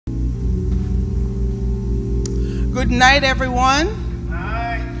Good night, everyone.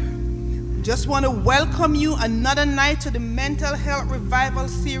 Night. Just want to welcome you another night to the Mental Health Revival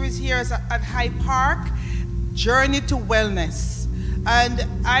Series here at Hyde Park, Journey to Wellness. And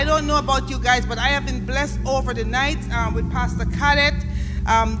I don't know about you guys, but I have been blessed over the night with Pastor Cadet,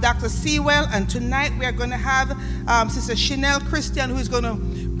 Dr. Sewell, and tonight we are going to have Sister Chenelle Christian, who is going to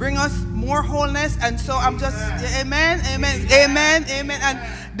bring us more wholeness. And so I'm just, amen, amen, amen, amen. And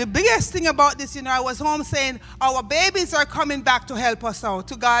the biggest thing about this, you know, I was home saying our babies are coming back to help us out.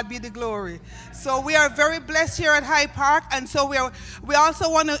 To God be the glory. So we are very blessed here at Hyde Park, and so we also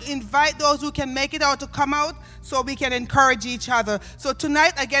want to invite those who can make it out to come out so we can encourage each other. So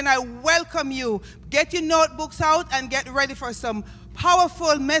tonight, again, I welcome you. Get your notebooks out and get ready for some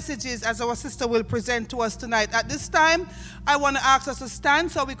powerful messages as our sister will present to us tonight. At this time, I want to ask us to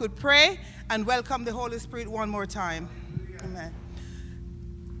stand so we could pray and welcome the Holy Spirit one more time. Amen.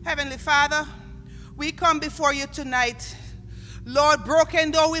 Heavenly Father, we come before you tonight. Lord,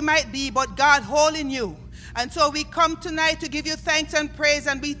 broken though we might be, but God, whole in you. And so we come tonight to give you thanks and praise,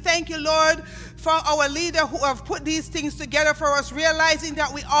 and we thank you, Lord, for our leader who have put these things together for us, realizing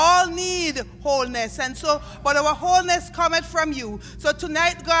that we all need wholeness. And so, but our wholeness cometh from you. So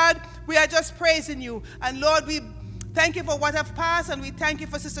tonight, God, we are just praising you. And Lord, we thank you for what have passed, and we thank you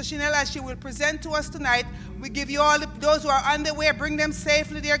for Sister Chenelle as she will present to us tonight. We give you all those who are on their way, bring them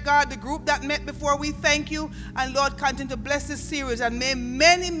safely, dear God. The group that met before, we thank you. And Lord, continue to bless this series, and may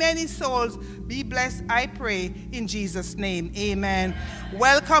many, many souls be blessed, I pray, in Jesus' name. Amen.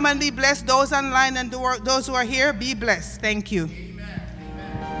 Welcome and be blessed. Those online and those who are here, be blessed. Thank you. Amen.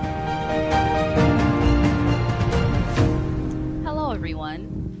 Hello, everyone.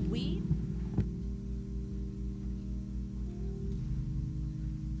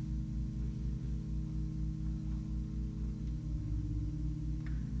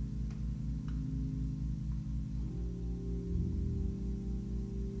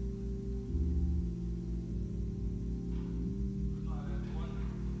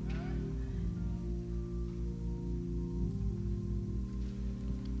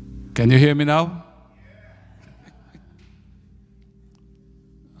 Can you hear me now?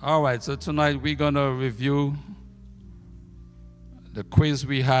 All right, so tonight we're going to review the quiz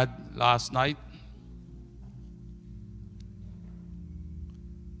we had last night.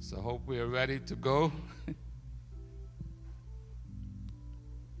 So I hope we are ready to go.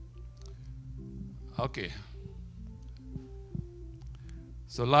 Okay.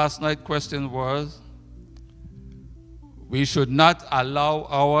 So last night's question was, we should not allow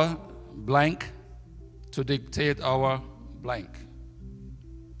our blank to dictate our blank.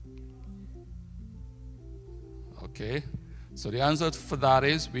 Okay, so the answer for that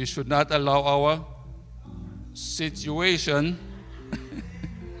is we should not allow our situation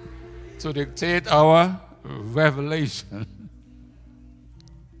to dictate our revelation.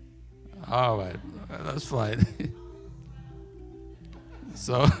 All right, that's fine.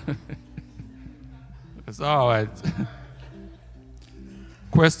 So, it's all right.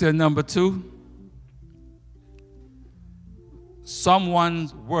 Question number 2.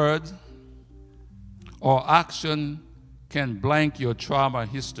 Someone's word or action can blank your trauma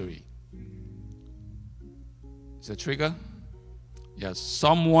history. Is a trigger? Yes,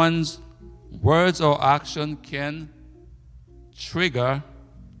 someone's words or action can trigger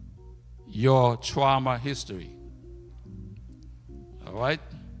your trauma history. All right?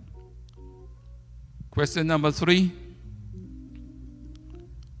 Question number 3.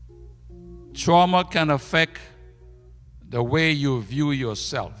 Trauma can affect the way you view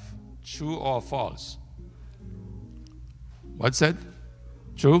yourself. True or false? What's that?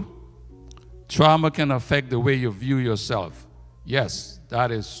 True? Trauma can affect the way you view yourself. Yes, that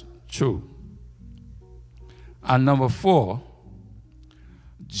is true. And number 4,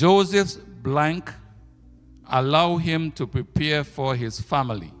 Joseph's blank allowed him to prepare for his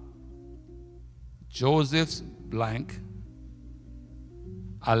family. Joseph's blank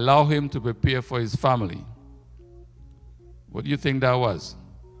allow him to prepare for his family. What do you think that was?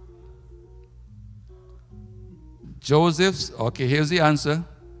 Joseph's, okay, here's the answer.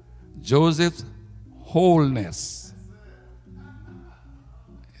 Joseph's wholeness.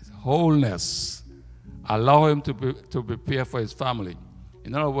 His wholeness allow him to prepare for his family.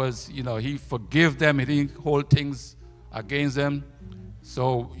 In other words, you know, he forgave them, he didn't hold things against them.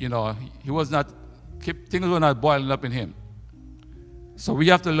 So, you know, he was not, things were not boiling up in him. So we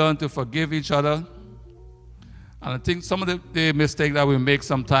have to learn to forgive each other. And I think some of the mistake that we make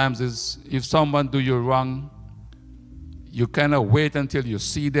sometimes is if someone do you wrong, you kind of wait until you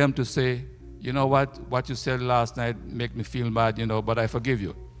see them to say, you know what you said last night make me feel bad, you know, but I forgive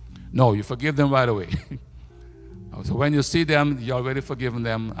you. No, you forgive them right away. So when you see them, you're already forgiven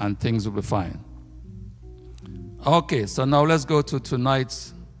them and things will be fine. Okay, so now let's go to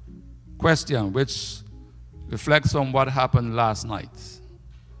tonight's question, which reflects on what happened last night.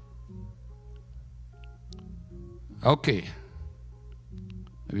 Okay.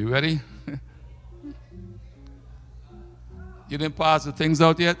 Are you ready? You didn't pass the things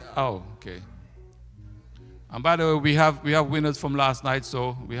out yet? Oh, okay. And by the way, we have winners from last night,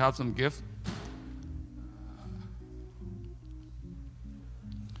 so we have some gifts.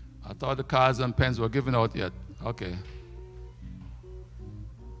 I thought the cards and pens were given out yet. Okay.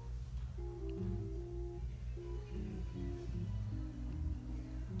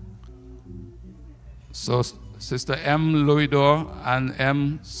 So Sister M. Louidor and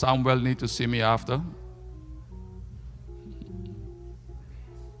M. Samuel need to see me after.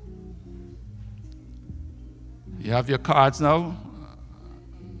 You have your cards now?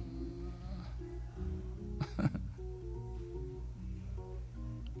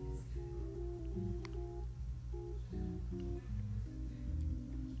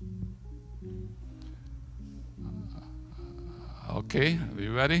 Okay, are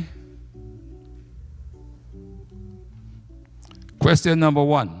you ready? Question number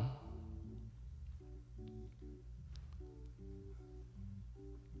 1.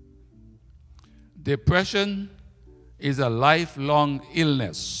 Depression is a lifelong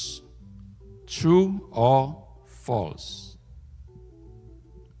illness. True or false?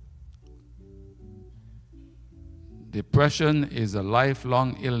 Depression is a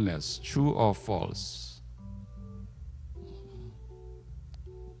lifelong illness. True or false?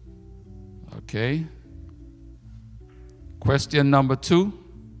 Okay. Question number 2.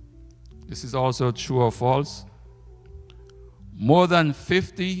 This is also true or false. More than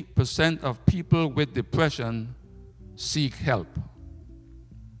 50% of people with depression seek help.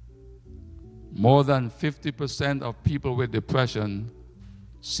 More than 50% of people with depression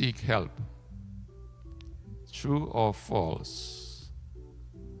seek help. True or false?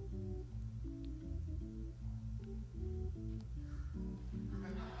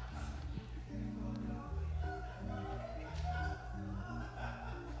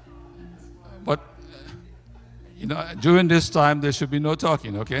 But, you know, during this time, there should be no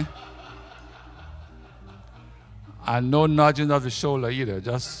talking, okay? And no nudging of the shoulder either,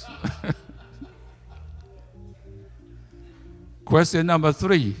 just... Question number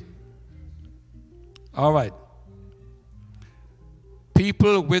 3. All right.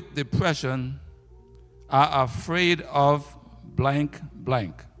 People with depression are afraid of blank,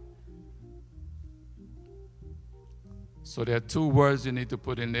 blank. So there are 2 words you need to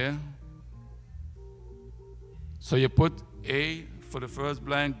put in there. So you put A for the first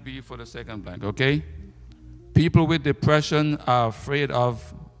blank, B for the second blank, okay? People with depression are afraid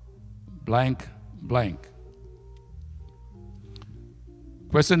of blank, blank.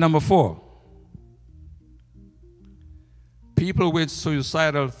 Question number 4. People with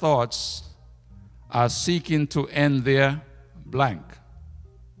suicidal thoughts are seeking to end their blank.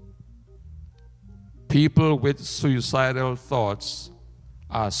 People with suicidal thoughts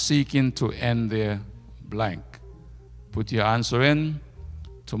are seeking to end their blank. Put your answer in.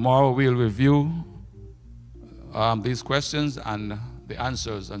 Tomorrow we'll review these questions and the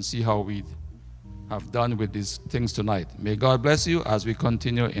answers and see how we have done with these things tonight. May God bless you as we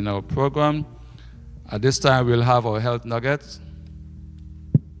continue in our program. At this time, we'll have our health nuggets.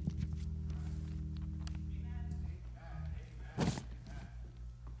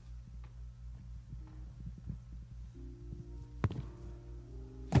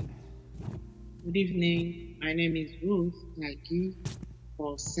 Good evening. My name is Ruth Nike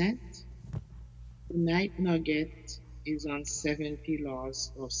Paulsent. Tonight nugget is on 7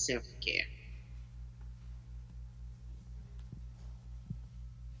 pillars of self-care.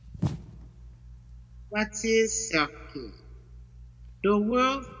 What is self-care? The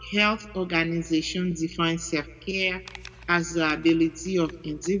World Health Organization defines self-care as the ability of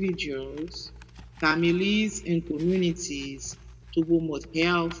individuals, families, and communities to promote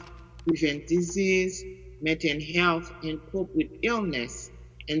health, prevent disease, maintain health, and cope with illness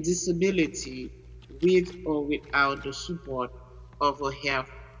and disability with or without the support of a health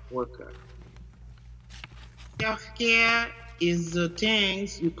worker. Self-care is the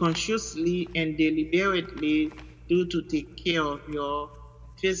things you consciously and deliberately do to take care of your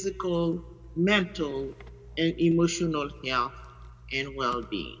physical, mental, and emotional health and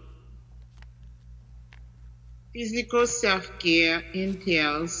well-being. Physical self-care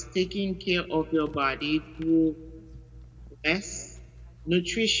entails taking care of your body through rest,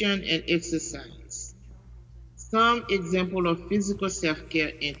 nutrition, and exercise. Some examples of physical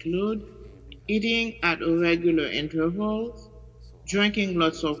self-care include eating at irregular intervals, drinking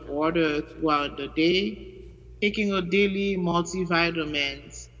lots of water throughout the day, taking a daily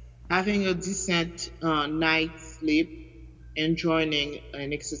multivitamins, having a decent night's sleep, and joining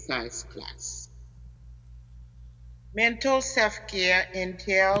an exercise class. Mental self-care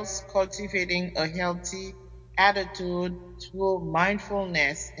entails cultivating a healthy attitude through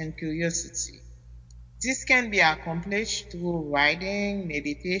mindfulness and curiosity. This can be accomplished through writing,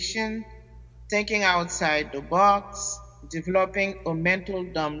 meditation, thinking outside the box, developing a mental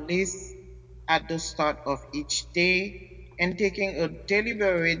dumb list at the start of each day, and taking a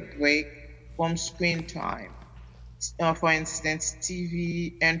deliberate break from screen time, for instance,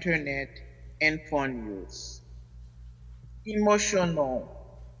 TV, internet, and phone use. Emotional.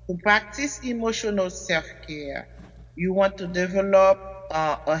 To practice emotional self-care, you want to develop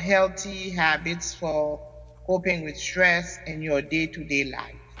a healthy habits for coping with stress in your day-to-day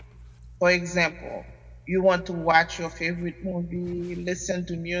life. For example, you want to watch your favorite movie, listen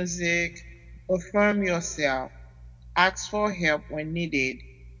to music, affirm yourself, ask for help when needed,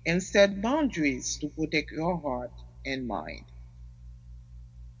 and set boundaries to protect your heart and mind.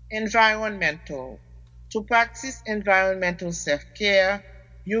 Environmental. To practice environmental self-care,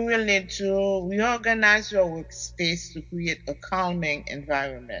 you will need to reorganize your workspace to create a calming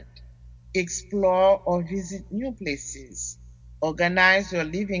environment. Explore or visit new places. Organize your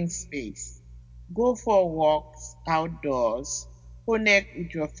living space. Go for walks outdoors. Connect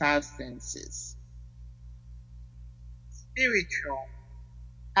with your five senses. Spiritual.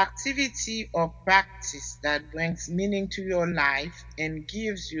 Activity or practice that brings meaning to your life and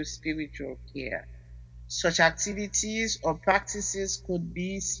gives you spiritual care. Such activities or practices could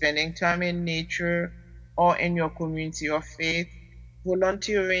be spending time in nature or in your community of faith,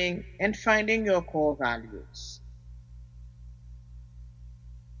 volunteering, and finding your core values.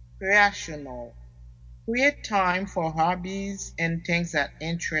 Recreational. Create time for hobbies and things that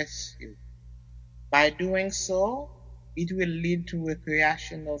interest you. By doing so, it will lead to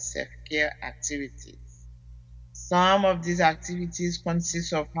recreational self-care activities. Some of these activities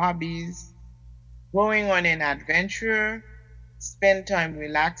consist of hobbies, going on an adventure, spend time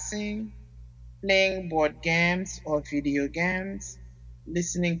relaxing, playing board games or video games,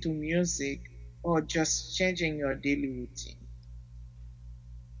 listening to music, or just changing your daily routine.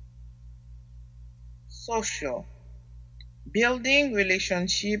 Social. Building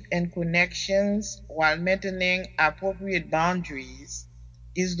relationship and connections while maintaining appropriate boundaries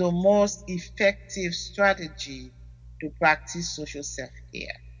is the most effective strategy to practice social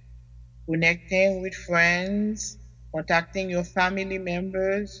self-care. Connecting with friends, contacting your family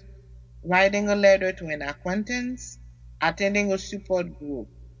members, writing a letter to an acquaintance, attending a support group,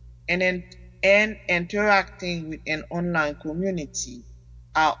 and interacting with an online community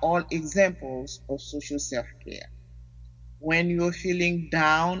are all examples of social self-care. When you're feeling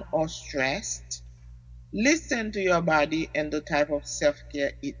down or stressed, listen to your body and the type of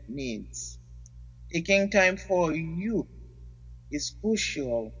self-care it needs. Taking time for you is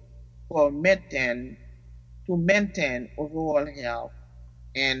crucial to maintain overall health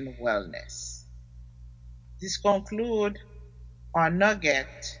and wellness. This concludes our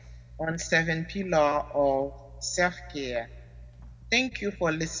nugget on 7 pillars of self-care. Thank you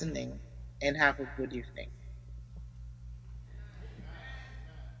for listening and have a good evening.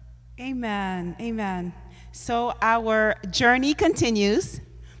 Amen. Amen. So our journey continues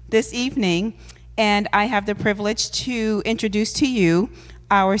this evening, and I have the privilege to introduce to you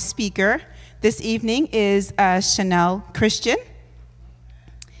our speaker this evening is Chenelle Christian.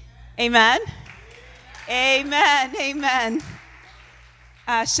 Amen. Amen. Amen.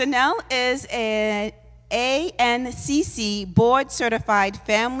 Chenelle is an ANCC board-certified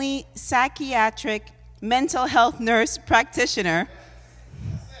family psychiatric mental health nurse practitioner.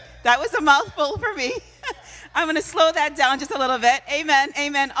 That was a mouthful for me. I'm going to slow that down just a little bit. Amen.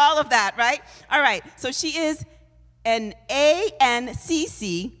 Amen. All of that, right? All right. So she is an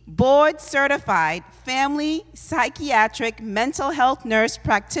ANCC board-certified family psychiatric mental health nurse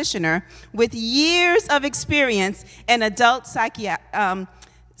practitioner with years of experience in adult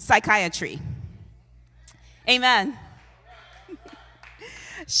psychiatry. Amen.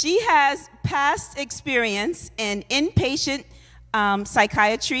 She has past experience in inpatient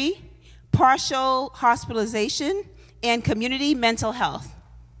psychiatry, partial hospitalization, and community mental health.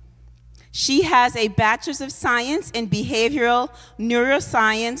 She has a Bachelor's of Science in Behavioral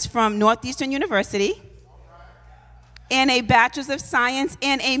Neuroscience from Northeastern University, and a Bachelor's of Science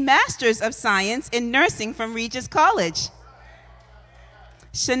and a Master's of Science in Nursing from Regis College.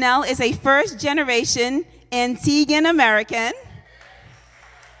 Chenelle is a first-generation Antiguan American.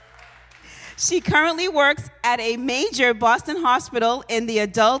 She currently works at a major Boston hospital in the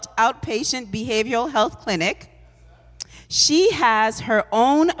adult outpatient behavioral health clinic. She has her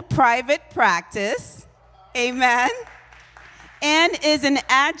own private practice, amen, and is an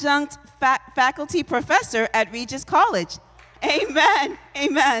adjunct faculty professor at Regis College. Amen,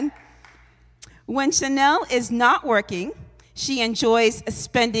 amen. When Chenelle is not working, she enjoys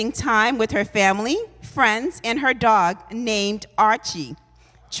spending time with her family, friends, and her dog named Archie,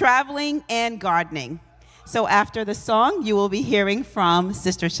 traveling and gardening. So after the song, you will be hearing from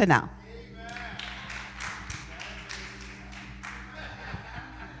Sister Chenelle.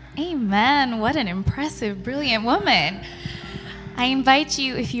 Amen. What an impressive, brilliant woman. I invite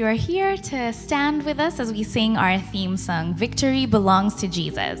you, if you are here, to stand with us as we sing our theme song, Victory Belongs to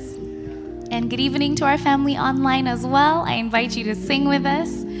Jesus. And good evening to our family online as well. I invite you to sing with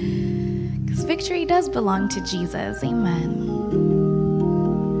us, because victory does belong to Jesus. Amen.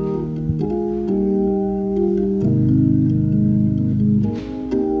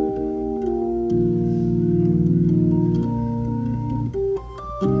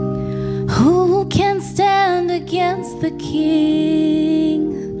 Who can stand against the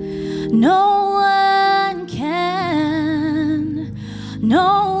King? No one can.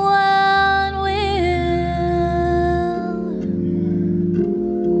 No one will.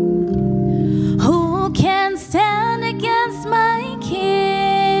 Who can stand against my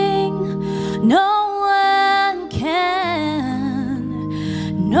King? No one can.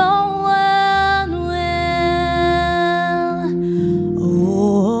 No one will.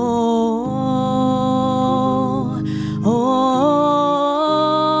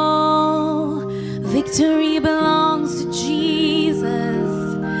 Victory belongs to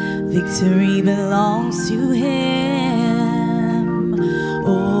Jesus. Victory belongs to Him.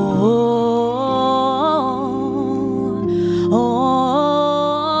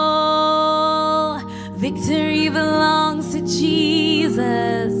 Victory belongs to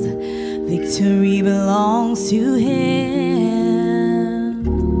Jesus. Victory belongs to Him.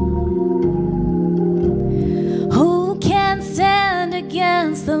 Who can stand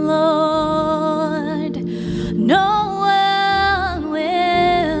against the Lord? No one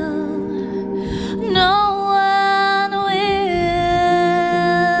will. No one will.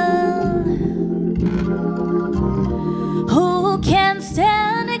 Who can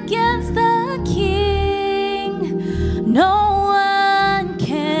stand against the King? No one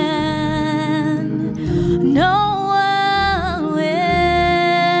can. No one will.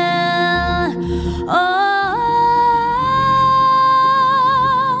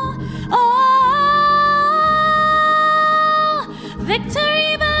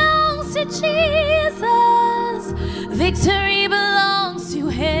 Victory belongs to Jesus. Victory belongs to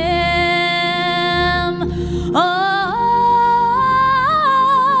Him.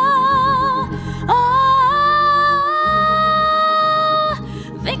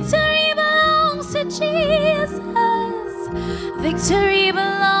 Victory belongs to Jesus. Victory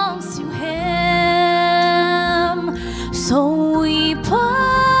belongs to Him. So we put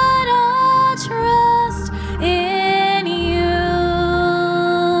our trust in You.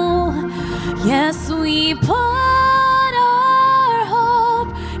 Yes, we put our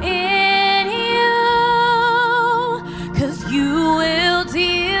hope in You, 'cause You will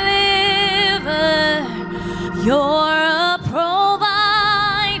deliver. You're a provider.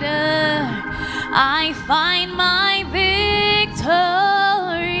 I find my victory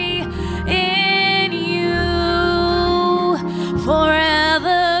in You.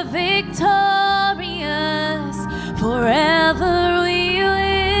 Forever victorious, forever we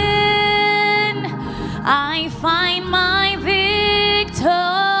win. I find my victory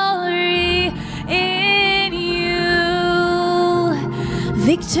in You.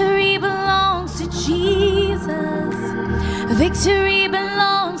 Victory belongs to Jesus. Victory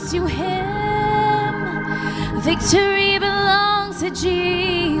belongs to Him. Victory belongs to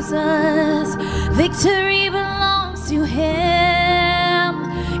Jesus. Victory belongs to Him.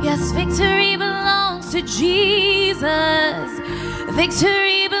 Yes, victory belongs to Jesus.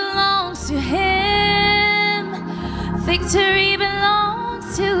 Victory belongs to Him. Victory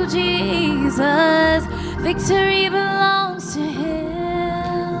belongs to Jesus. Victory belongs to Him.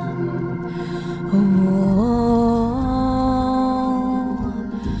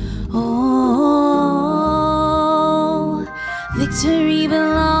 Victory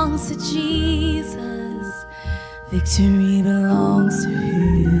belongs to Jesus. Victory belongs to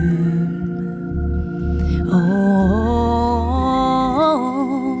Him.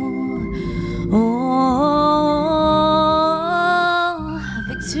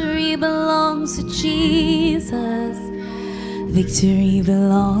 Victory belongs to Jesus. Victory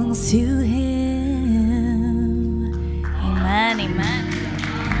belongs to Him.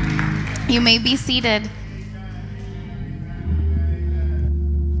 You may be seated.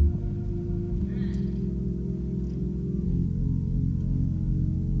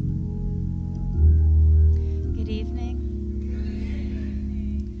 Good evening.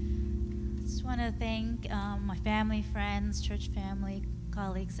 I just want to thank my family, friends, church family,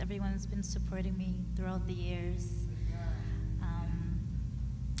 colleagues, everyone who's been supporting me throughout the years.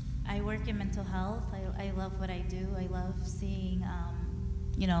 I work in mental health. I love what I do. I love seeing,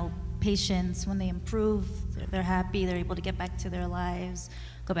 patients, when they improve, they're happy, they're able to get back to their lives,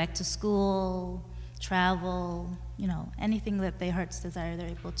 go back to school, travel, anything that their hearts desire, they're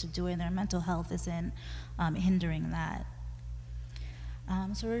able to do, and their mental health isn't hindering that.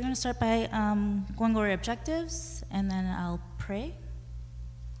 So we're going to start by going over objectives, and then I'll pray.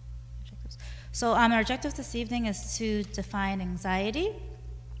 So our objective this evening is to define anxiety.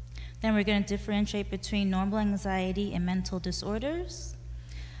 Then we're going to differentiate between normal anxiety and mental disorders,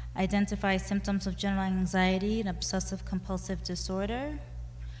 identify symptoms of general anxiety and obsessive-compulsive disorder,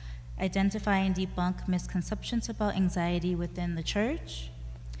 identify and debunk misconceptions about anxiety within the church,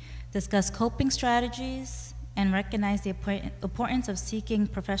 discuss coping strategies, and recognize the importance of seeking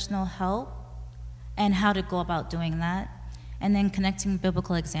professional help and how to go about doing that, and then connecting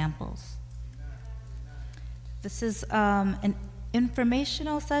biblical examples. This is an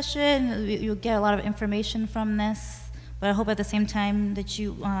informational session. You'll get a lot of information from this, but I hope at the same time that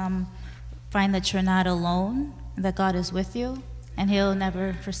you find that you're not alone, that God is with you, and He'll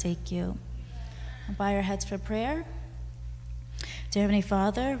never forsake you. Bow your heads for prayer. Dear Heavenly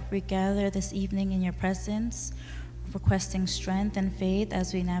Father, we gather this evening in your presence, requesting strength and faith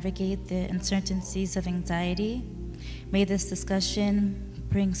as we navigate the uncertainties of anxiety. May this discussion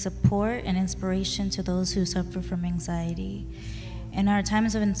bring support and inspiration to those who suffer from anxiety. In our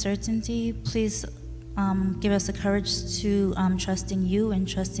times of uncertainty, please give us the courage to trust in you and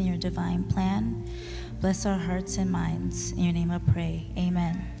trust in your divine plan. Bless our hearts and minds. In your name I pray.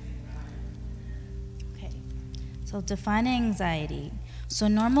 Amen. Okay, so defining anxiety. So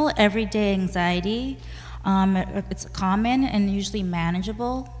normal everyday anxiety, it's common and usually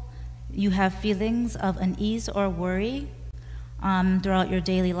manageable. You have feelings of unease or worry throughout your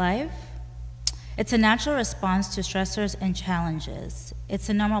daily life. It's a natural response to stressors and challenges. It's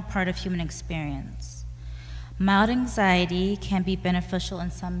a normal part of human experience. Mild anxiety can be beneficial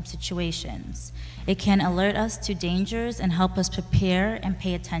in some situations. It can alert us to dangers and help us prepare and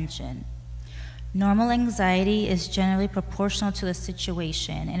pay attention. Normal anxiety is generally proportional to the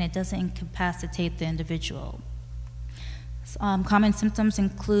situation, and it doesn't incapacitate the individual. Common symptoms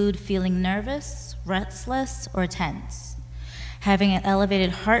include feeling nervous, restless, or tense, having an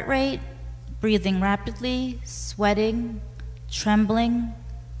elevated heart rate, breathing rapidly, sweating, trembling,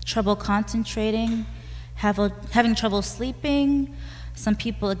 trouble concentrating, having trouble sleeping. Some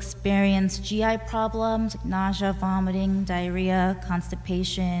people experience GI problems, like nausea, vomiting, diarrhea,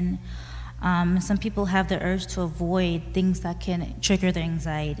 constipation. Some people have the urge to avoid things that can trigger their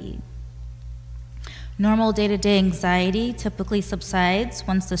anxiety. Normal day-to-day anxiety typically subsides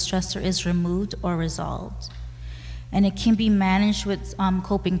once the stressor is removed or resolved, and it can be managed with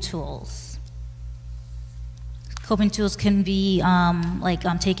coping tools. Coping tools can be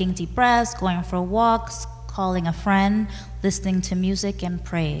taking deep breaths, going for walks, calling a friend, listening to music, and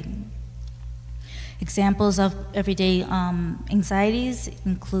praying. Examples of everyday anxieties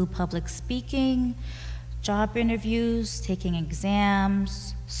include public speaking, job interviews, taking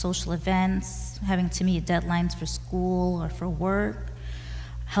exams, social events, having to meet deadlines for school or for work,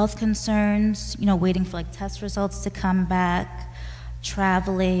 health concerns, waiting for test results to come back,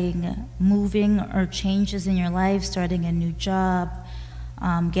 traveling, moving or changes in your life, starting a new job,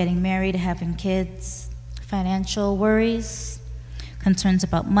 getting married, having kids, financial worries, concerns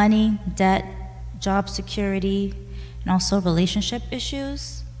about money, debt, job security, and also relationship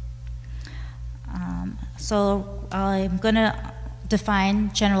issues. So I'm going to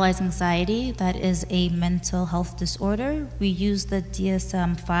define generalized anxiety. That is a mental health disorder. We use the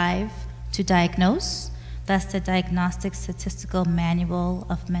DSM-5 to diagnose. That's the Diagnostic Statistical Manual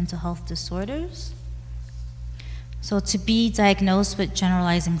of Mental Health Disorders. So to be diagnosed with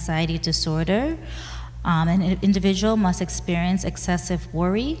generalized anxiety disorder, an individual must experience excessive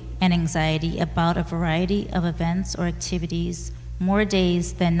worry and anxiety about a variety of events or activities more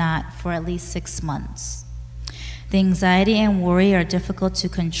days than not for at least 6 months. The anxiety and worry are difficult to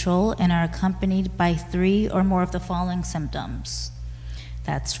control and are accompanied by 3 or more of the following symptoms.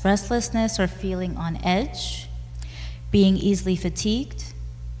 That's restlessness or feeling on edge, being easily fatigued,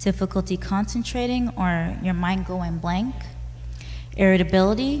 difficulty concentrating or your mind going blank,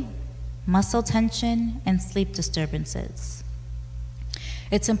 irritability, muscle tension, and sleep disturbances.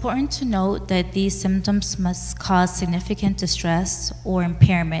 It's important to note that these symptoms must cause significant distress or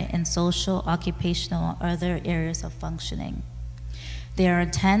impairment in social, occupational, or other areas of functioning. They are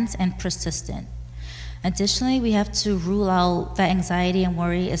intense and persistent. Additionally, we have to rule out that anxiety and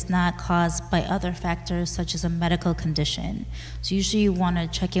worry is not caused by other factors such as a medical condition. So usually you want to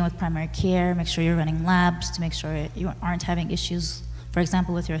check in with primary care, make sure you're running labs to make sure you aren't having issues, for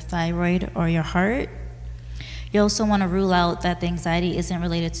example, with your thyroid or your heart. You also want to rule out that the anxiety isn't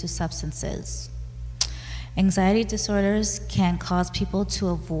related to substances. Anxiety disorders can cause people to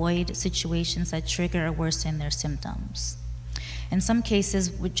avoid situations that trigger or worsen their symptoms. In some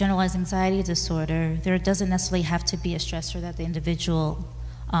cases, with generalized anxiety disorder, there doesn't necessarily have to be a stressor that the individual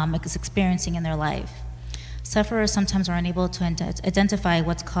is experiencing in their life. Sufferers sometimes are unable to identify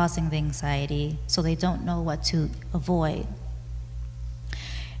what's causing the anxiety, so they don't know what to avoid.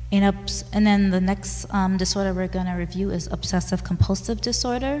 And then the next disorder we're going to review is obsessive-compulsive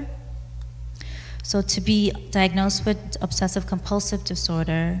disorder. So to be diagnosed with obsessive-compulsive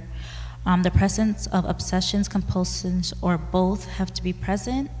disorder, the presence of obsessions, compulsions, or both have to be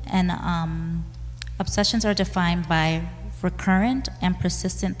present, and obsessions are defined by recurrent and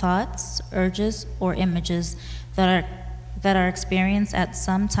persistent thoughts, urges, or images that are experienced at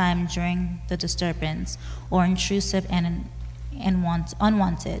some time during the disturbance, or intrusive and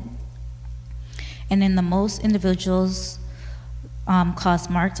unwanted. And in the most individuals, cause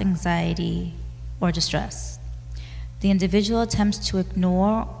marked anxiety or distress. The individual attempts to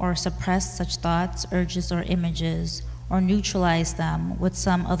ignore or suppress such thoughts, urges, or images, or neutralize them with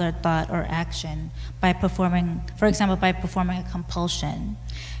some other thought or action by performing, for example, by performing a compulsion.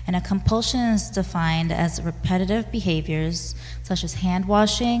 And a compulsion is defined as repetitive behaviors such as hand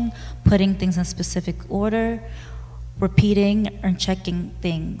washing, putting things in specific order, repeating or checking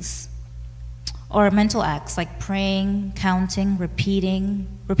things, or mental acts like praying, counting,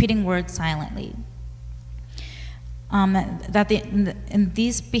 repeating words silently. In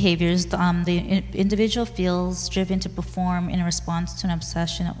these behaviors, the individual feels driven to perform in response to an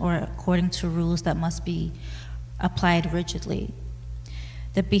obsession or according to rules that must be applied rigidly.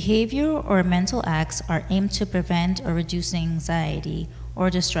 The behavior or mental acts are aimed to prevent or reduce anxiety or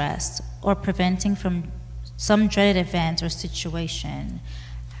distress, or preventing from some dreaded event or situation.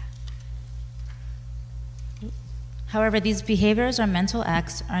 However, these behaviors or mental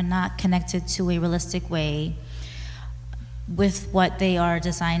acts are not connected to a realistic way with what they are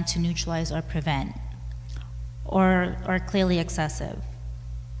designed to neutralize or prevent, or are clearly excessive.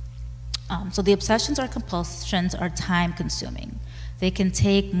 So the obsessions or compulsions are time-consuming. They can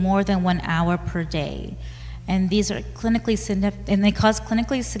take more than 1 hour per day, and these are clinically significant, and they cause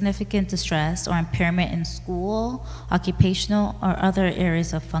clinically significant distress or impairment in school, occupational, or other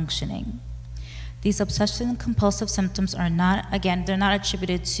areas of functioning. These obsessive compulsive symptoms are not, again, they're not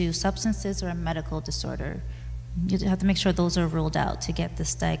attributed to substances or a medical disorder. You have to make sure those are ruled out to get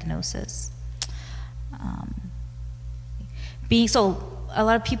this diagnosis. So a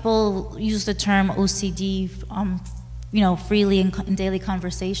lot of people use the term OCD, freely in daily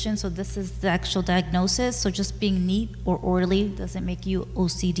conversation. So this is the actual diagnosis. So just being neat or orderly doesn't make you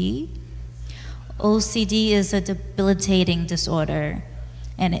OCD. OCD is a debilitating disorder,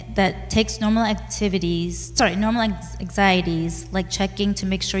 and that takes normal anxieties like checking to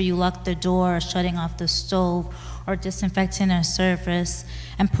make sure you lock the door, or shutting off the stove, or disinfecting a surface,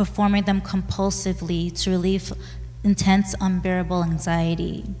 and performing them compulsively to relieve intense, unbearable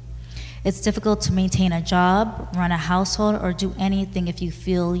anxiety. It's difficult to maintain a job, run a household, or do anything if you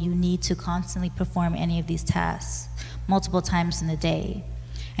feel you need to constantly perform any of these tasks multiple times in a day.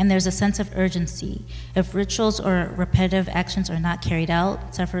 And there's a sense of urgency. If rituals or repetitive actions are not carried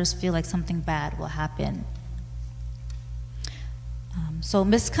out, sufferers feel like something bad will happen. So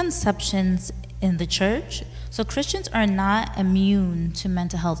misconceptions in the church. So Christians are not immune to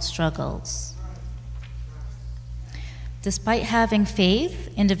mental health struggles. Despite having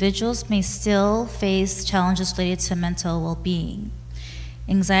faith, individuals may still face challenges related to mental well-being.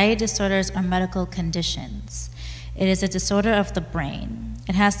 Anxiety disorders are medical conditions. It is a disorder of the brain.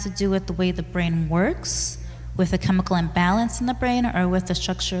 It has to do with the way the brain works, with a chemical imbalance in the brain, or with the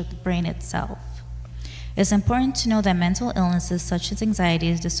structure of the brain itself. It's important to know that mental illnesses such as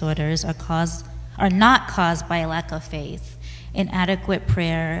anxiety disorders are not caused by a lack of faith, inadequate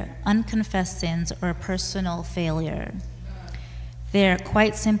prayer, unconfessed sins, or personal failure. They are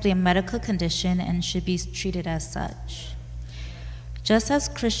quite simply a medical condition and should be treated as such. Just as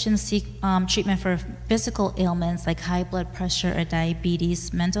Christians seek treatment for physical ailments like high blood pressure or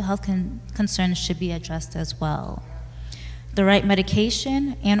diabetes, mental health concerns should be addressed as well. The right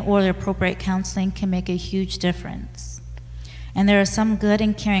medication and/or the appropriate counseling can make a huge difference. And there are some good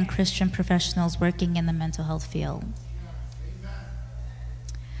and caring Christian professionals working in the mental health field.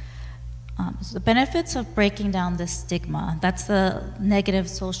 So the benefits of breaking down this stigma, that's the negative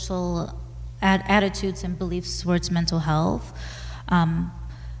social attitudes and beliefs towards mental health.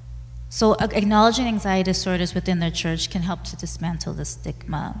 So acknowledging anxiety disorders within the church can help to dismantle the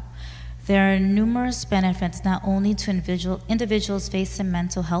stigma. There are numerous benefits not only to individuals facing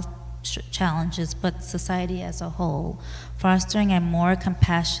mental health challenges, but society as a whole, fostering a more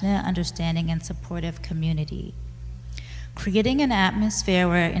compassionate, understanding, and supportive community. Creating an atmosphere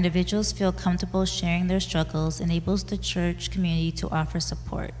where individuals feel comfortable sharing their struggles enables the church community to offer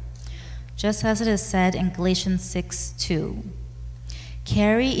support. Just as it is said in Galatians 6:2,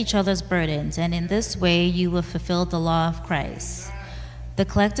 carry each other's burdens, and in this way you will fulfill the law of Christ. The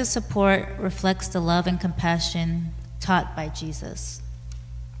collective support reflects the love and compassion taught by Jesus.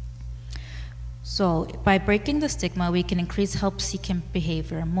 So by breaking the stigma, we can increase help-seeking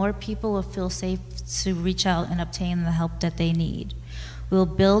behavior. More people will feel safe to reach out and obtain the help that they need. We'll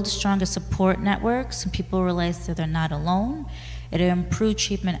build stronger support networks, and people realize that they're not alone. It'll improve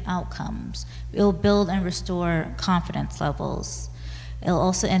treatment outcomes. It'll build and restore confidence levels. It'll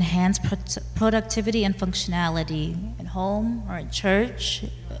also enhance productivity and functionality at home or at church.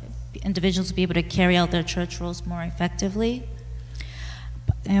 Individuals will be able to carry out their church roles more effectively.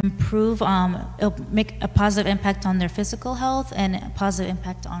 It'll make a positive impact on their physical health and a positive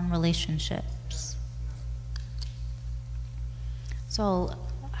impact on relationships. So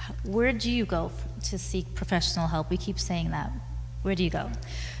where do you go to seek professional help? We keep saying that. Where do you go?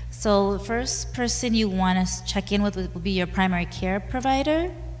 So the first person you want to check in with will be your primary care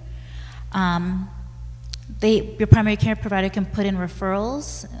provider. Your primary care provider can put in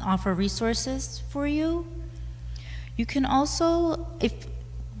referrals, offer resources for you. You can also,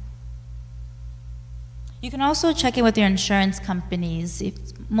 check in with your insurance companies.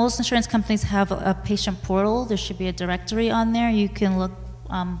 Most insurance companies have a patient portal. There should be a directory on there. You can look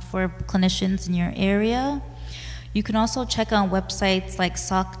for clinicians in your area. You can also check on websites like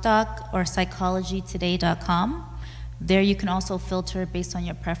SocDoc or psychologytoday.com. There you can also filter based on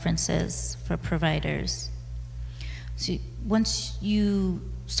your preferences for providers. So once you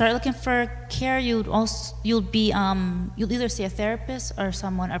start looking for care, you'll either see a therapist or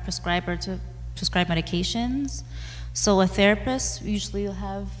a prescriber to prescribe medications. So a therapist, usually you'll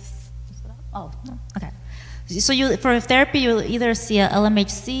have, So for therapy, you'll either see a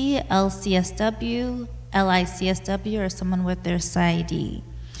LMHC, LCSW, LICSW, or someone with their PsyD.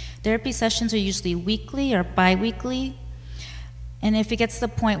 Therapy sessions are usually weekly or bi-weekly. And if it gets to the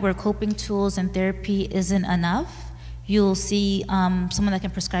point where coping tools and therapy isn't enough, you'll see someone that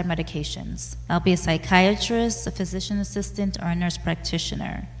can prescribe medications. That'll be a psychiatrist, a physician assistant, or a nurse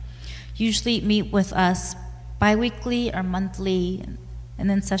practitioner. Usually meet with us bi-weekly or monthly, and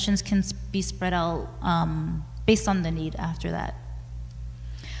then sessions can be spread out based on the need after that.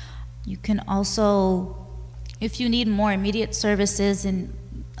 You can also, if you need more immediate services and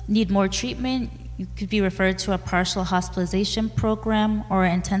need more treatment, you could be referred to a partial hospitalization program or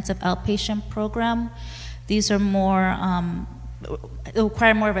an intensive outpatient program. These are more, they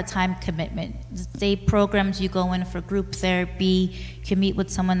require more of a time commitment. Day programs, you go in for group therapy, you can meet with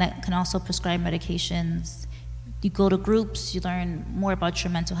someone that can also prescribe medications. You go to groups, you learn more about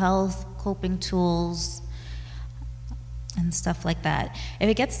your mental health, coping tools, and stuff like that. If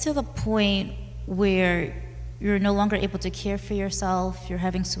it gets to the point where you're no longer able to care for yourself, you're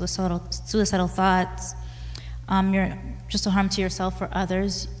having suicidal thoughts, you're just a harm to yourself or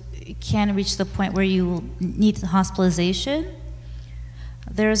others, you can reach the point where you need hospitalization.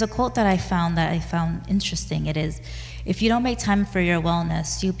 There's a quote that I found interesting. It is, if you don't make time for your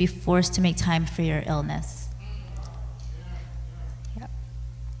wellness, you'll be forced to make time for your illness. Yeah.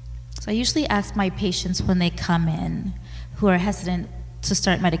 So I usually ask my patients when they come in who are hesitant to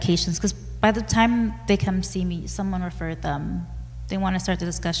start medications, because by the time they come see me, someone referred them. They want to start the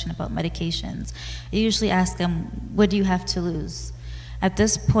discussion about medications. I usually ask them, what do you have to lose? At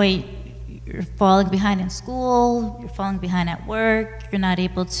this point, you're falling behind in school, you're falling behind at work, you're not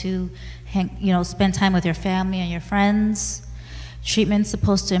able to spend time with your family and your friends. Treatment's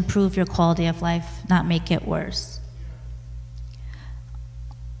supposed to improve your quality of life, not make it worse.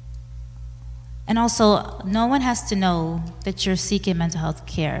 And also, no one has to know that you're seeking mental health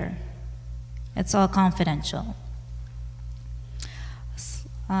care. It's all confidential.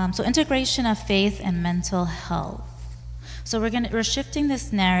 So integration of faith and mental health. So we're shifting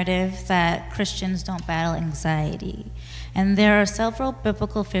this narrative that Christians don't battle anxiety. And there are several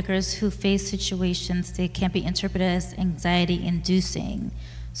biblical figures who face situations that can be interpreted as anxiety-inducing.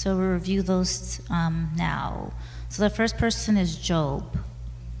 So we'll review those now. So the first person is Job.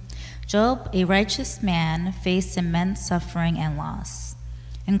 Job, a righteous man, faced immense suffering and loss,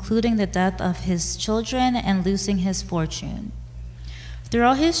 including the death of his children and losing his fortune.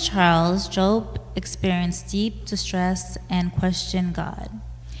 Throughout his trials, Job experienced deep distress and questioned God.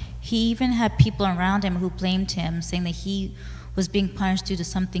 He even had people around him who blamed him, saying that he was being punished due to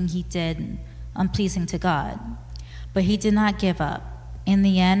something he did unpleasing to God. But he did not give up. In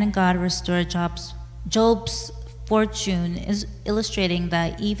the end, God restored Job's fortune, is illustrating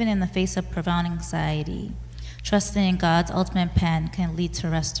that even in the face of profound anxiety, trusting in God's ultimate plan can lead to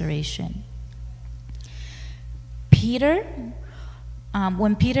restoration. When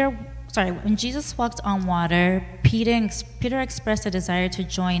Jesus walked on water, Peter expressed a desire to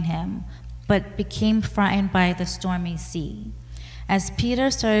join him, but became frightened by the stormy sea. As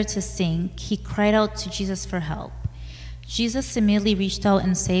Peter started to sink, he cried out to Jesus for help. Jesus immediately reached out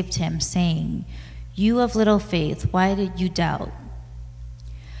and saved him, saying, "You of little faith, why did you doubt?"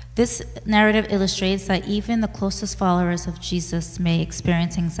 This narrative illustrates that even the closest followers of Jesus may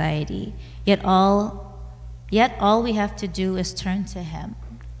experience anxiety, yet all we have to do is turn to him.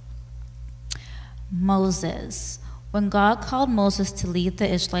 Moses. When God called Moses to lead the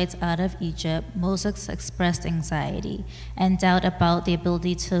Israelites out of Egypt, Moses expressed anxiety and doubt about the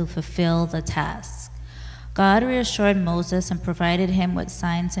ability to fulfill the task. God reassured Moses and provided him with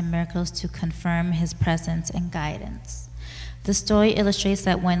signs and miracles to confirm his presence and guidance. The story illustrates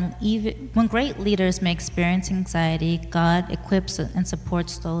that when great leaders may experience anxiety, God equips and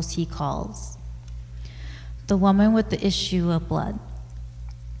supports those he calls. The woman with the issue of blood.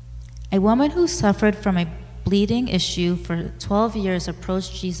 A woman who suffered from a bleeding issue for 12 years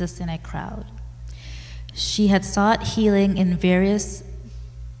approached Jesus in a crowd. She had sought healing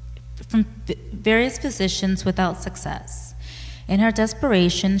from various physicians without success. In her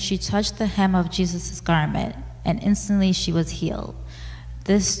desperation, she touched the hem of Jesus' garment, and instantly she was healed.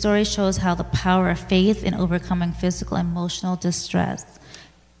 This story shows how the power of faith in overcoming physical and emotional distress.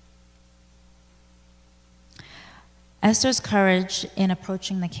 Esther's courage in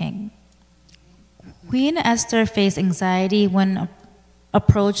approaching the king. Queen Esther faced anxiety when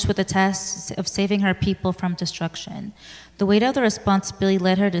approached with the task of saving her people from destruction. The weight of the responsibility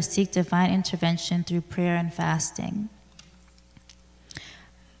led her to seek divine intervention through prayer and fasting.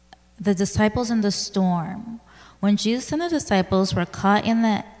 The disciples in the storm. When Jesus and the disciples were caught in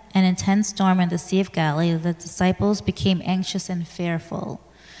an intense storm in the Sea of Galilee, the disciples became anxious and fearful.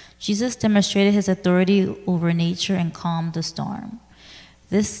 Jesus demonstrated his authority over nature and calmed the storm.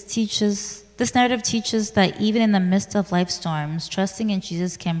 This narrative teaches that even in the midst of life storms, trusting in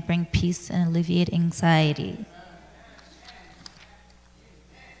Jesus can bring peace and alleviate anxiety.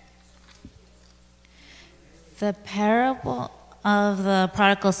 The parable of the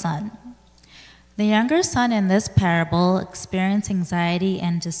prodigal son. The younger son in this parable experienced anxiety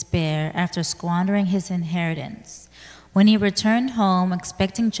and despair after squandering his inheritance. When he returned home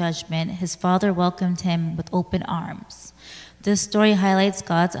expecting judgment, his father welcomed him with open arms. This story highlights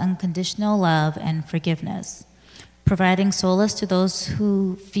God's unconditional love and forgiveness, providing solace to those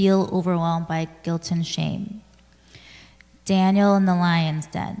who feel overwhelmed by guilt and shame. Daniel in the lion's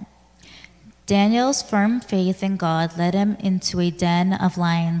den. Daniel's firm faith in God led him into a den of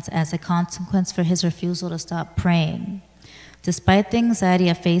lions as a consequence for his refusal to stop praying. Despite the anxiety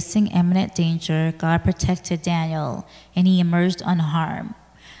of facing imminent danger, God protected Daniel, and he emerged unharmed.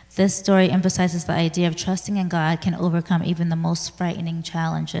 This story emphasizes the idea of trusting in God can overcome even the most frightening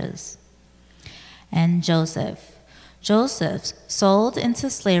challenges. And Joseph. Joseph, sold into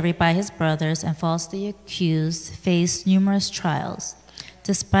slavery by his brothers and falsely accused, faced numerous trials.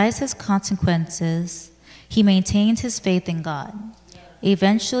 Despite his consequences, he maintained his faith in God.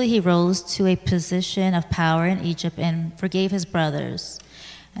 Eventually, he rose to a position of power in Egypt and forgave his brothers.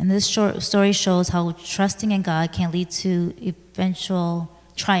 And this short story shows how trusting in God can lead to eventual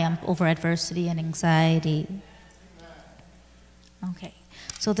triumph over adversity and anxiety. Okay,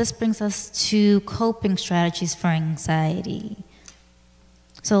 so this brings us to coping strategies for anxiety.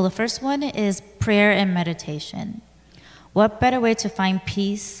 So the first one is prayer and meditation. What better way to find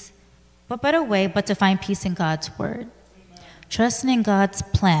peace? What better way but to find peace in God's word? Trusting in God's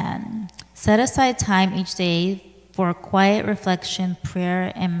plan. Set aside time each day for quiet reflection,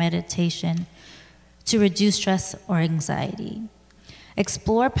 prayer, and meditation to reduce stress or anxiety.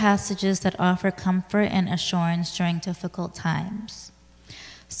 Explore passages that offer comfort and assurance during difficult times.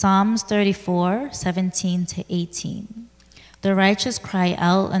 Psalms 34, 17 to 18. The righteous cry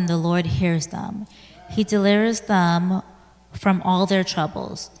out and the Lord hears them. He delivers them from all their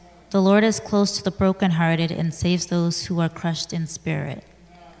troubles. The Lord is close to the brokenhearted and saves those who are crushed in spirit.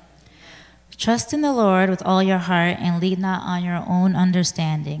 Trust in the Lord with all your heart and lean not on your own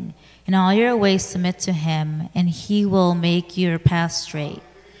understanding. In all your ways submit to him, and he will make your path straight.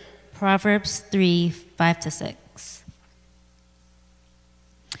 Proverbs 3:5-6.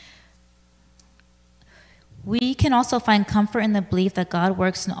 We can also find comfort in the belief that God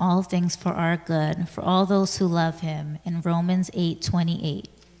works in all things for our good, for all those who love him, in Romans 8:28.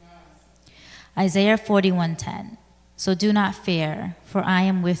 Isaiah 41:10. So do not fear, for I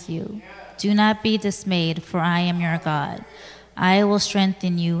am with you. Do not be dismayed, for I am your God. I will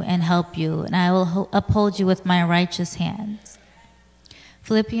strengthen you and help you, and I will uphold you with my righteous hands.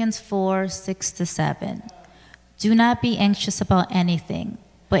 Philippians 4:6-7. Do not be anxious about anything,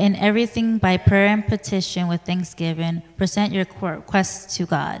 but in everything by prayer and petition with thanksgiving, present your requests to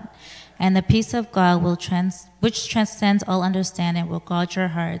God. And the peace of God, which transcends all understanding, will guard your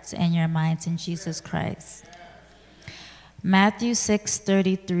hearts and your minds in Jesus Christ. Matthew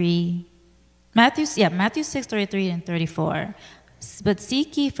 6:33 and 34. But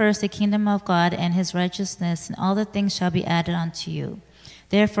seek ye first the kingdom of God and his righteousness, and all the things shall be added unto you.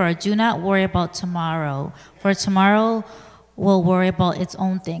 Therefore, do not worry about tomorrow, for tomorrow will worry about its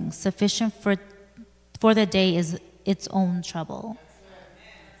own things. Sufficient for the day is its own trouble.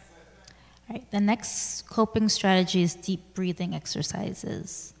 All right, the next coping strategy is deep breathing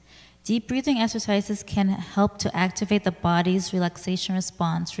exercises. Deep breathing exercises can help to activate the body's relaxation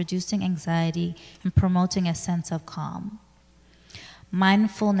response, reducing anxiety and promoting a sense of calm.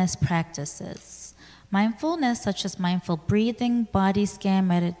 Mindfulness practices. Mindfulness, such as mindful breathing, body scan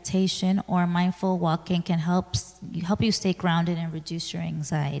meditation, or mindful walking, can help you stay grounded and reduce your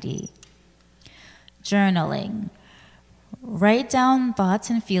anxiety. Journaling. Writing down thoughts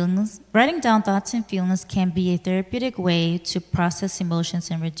and feelings can be a therapeutic way to process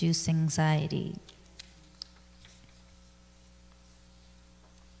emotions and reduce anxiety.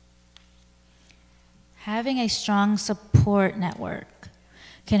 Having a strong support network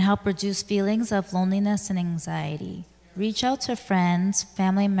can help reduce feelings of loneliness and anxiety. Reach out to friends,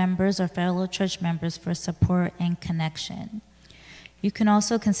 family members, or fellow church members for support and connection. You can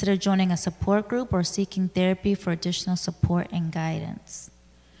also consider joining a support group or seeking therapy for additional support and guidance.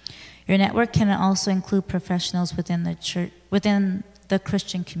 Your network can also include professionals within the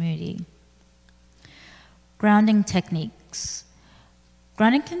Christian community. Grounding techniques.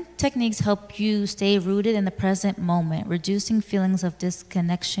 Grounding techniques help you stay rooted in the present moment, reducing feelings of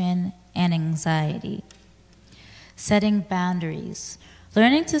disconnection and anxiety. Setting boundaries.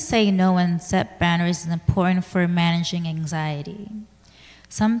 Learning to say no and set boundaries is important for managing anxiety.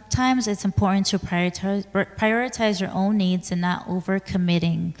 Sometimes it's important to prioritize your own needs and not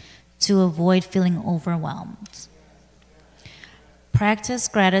overcommitting to avoid feeling overwhelmed. Practice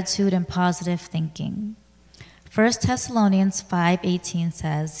gratitude and positive thinking. 1 Thessalonians 5:18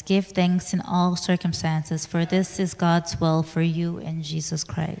 says, "Give thanks in all circumstances, for this is God's will for you in Jesus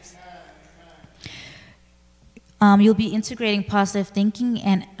Christ." You'll be integrating positive thinking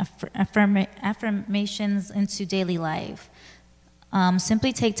and affirmations into daily life.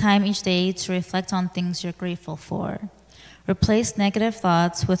 Simply take time each day to reflect on things you're grateful for. Replace negative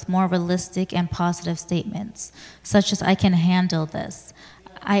thoughts with more realistic and positive statements, such as, "I can handle this.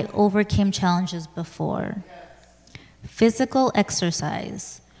 I overcame challenges before." Physical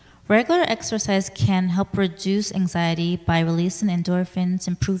exercise. Regular exercise can help reduce anxiety by releasing endorphins,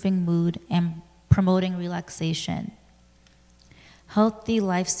 improving mood, and promoting relaxation. Healthy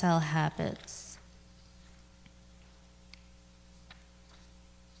lifestyle habits.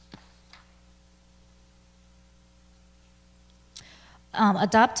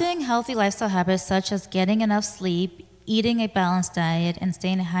 Adopting healthy lifestyle habits such as getting enough sleep, eating a balanced diet, and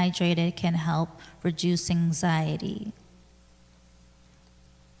staying hydrated can help reduce anxiety.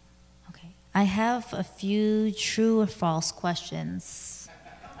 Okay, I have a few true or false questions.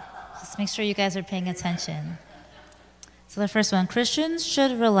 Just make sure you guys are paying attention. So the first one, Christians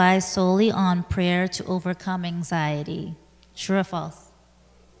should rely solely on prayer to overcome anxiety. True or false?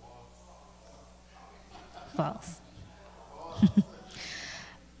 False.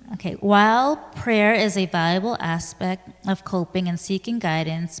 Okay, while prayer is a valuable aspect of coping and seeking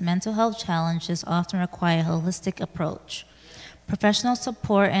guidance, mental health challenges often require a holistic approach. Professional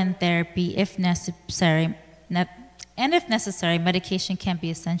support and therapy, if necessary, medication can be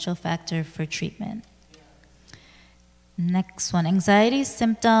an essential factor for treatment. Next one, anxiety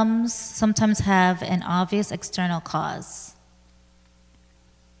symptoms sometimes have an obvious external cause.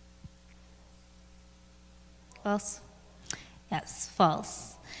 False? Yes,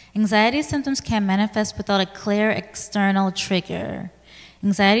 false. Anxiety symptoms can manifest without a clear external trigger.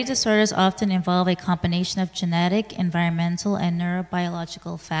 Anxiety disorders often involve a combination of genetic, environmental, and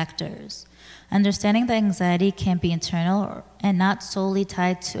neurobiological factors. Understanding that anxiety can be internal and not solely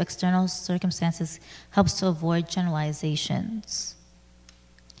tied to external circumstances helps to avoid generalizations.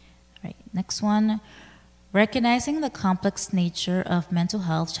 All right, next one. Recognizing the complex nature of mental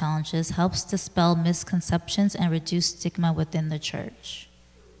health challenges helps dispel misconceptions and reduce stigma within the church.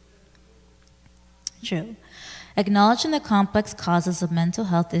 True. Acknowledging the complex causes of mental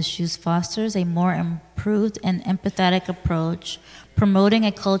health issues fosters a more improved and empathetic approach, promoting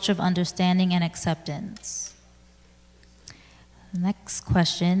a culture of understanding and acceptance. Next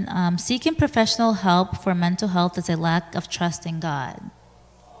question. Seeking professional help for mental health is a lack of trust in God.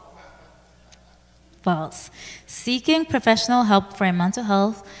 False. Seeking professional help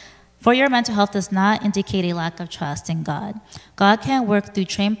for your mental health does not indicate a lack of trust in God. God can work through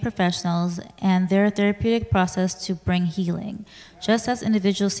trained professionals and their therapeutic process to bring healing. Just as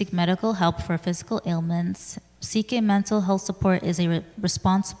individuals seek medical help for physical ailments, seeking mental health support is a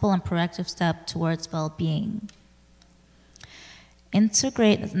responsible and proactive step towards well-being.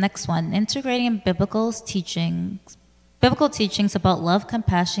 Next one, integrating biblical teachings about love,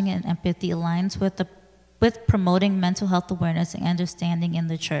 compassion, and empathy aligns with promoting mental health awareness and understanding in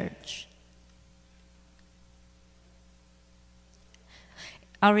the church.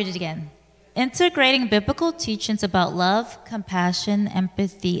 I'll read it again. Integrating biblical teachings about love, compassion,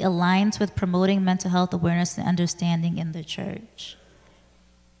 empathy aligns with promoting mental health awareness and understanding in the church.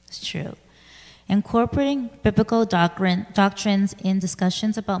 It's true. Incorporating biblical doctrines in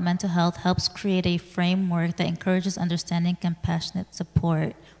discussions about mental health helps create a framework that encourages understanding and compassionate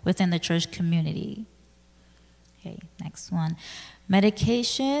support within the church community. Okay, next one.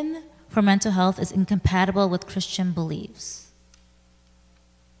 Medication for mental health is incompatible with Christian beliefs.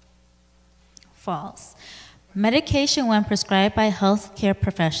 False. Medication, when prescribed by healthcare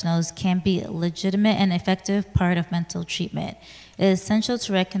professionals, can be a legitimate and effective part of mental treatment. It is essential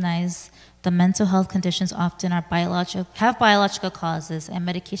to recognize the mental health conditions often have biological causes, and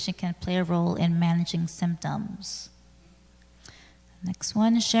medication can play a role in managing symptoms. Next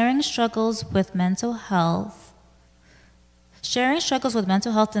one, sharing struggles with mental health. Sharing struggles with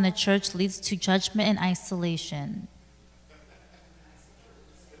mental health in the church leads to judgment and isolation.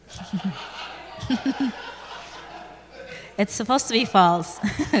 It's supposed to be false.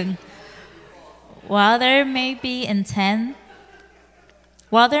 While there may be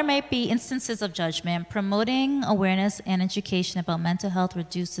instances of judgment, promoting awareness and education about mental health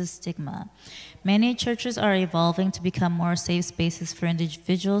reduces stigma. Many churches are evolving to become more safe spaces for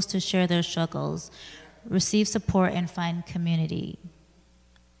individuals to share their struggles, receive support, and find community.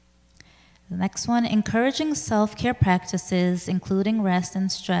 The next one, encouraging self-care practices, including rest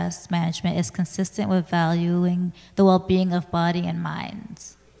and stress management, is consistent with valuing the well-being of body and mind.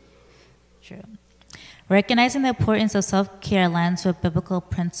 True. Recognizing the importance of self-care aligns with biblical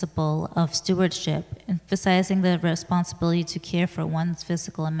principle of stewardship, emphasizing the responsibility to care for one's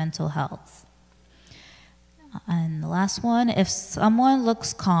physical and mental health. And the last one, if someone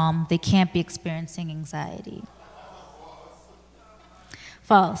looks calm, they can't be experiencing anxiety.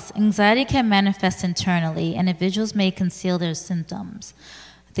 False. Anxiety can manifest internally, and individuals may conceal their symptoms.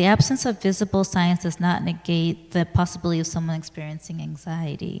 The absence of visible signs does not negate the possibility of someone experiencing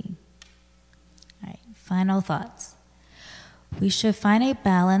anxiety. All right, final thoughts. We should find a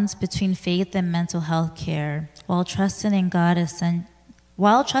balance between faith and mental health care. While trusting in God is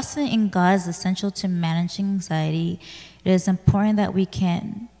essential to managing anxiety, it is important that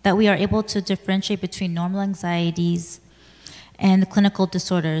we are able to differentiate between normal anxieties and clinical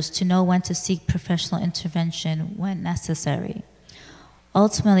disorders to know when to seek professional intervention when necessary.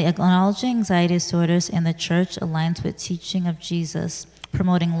 Ultimately, acknowledging anxiety disorders in the church aligns with teaching of Jesus,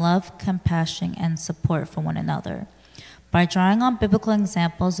 promoting love, compassion, and support for one another. By drawing on biblical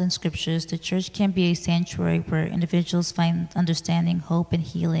examples in scriptures, the church can be a sanctuary where individuals find understanding, hope, and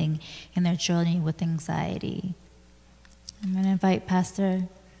healing in their journey with anxiety. I'm going to invite Pastor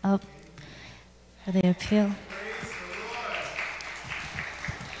up for the appeal.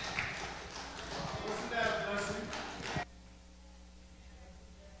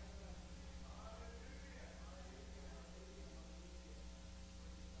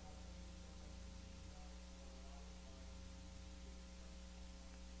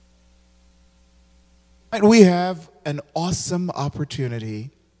 And we have an awesome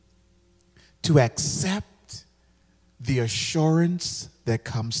opportunity to accept the assurance that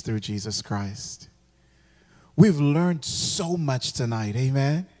comes through Jesus Christ. We've learned so much tonight,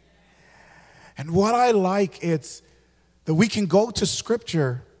 amen? And what I like is that we can go to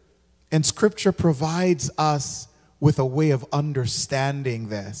Scripture, and Scripture provides us with a way of understanding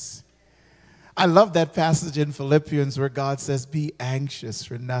this. I love that passage in Philippians where God says, be anxious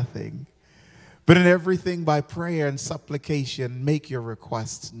for nothing, but in everything by prayer and supplication, make your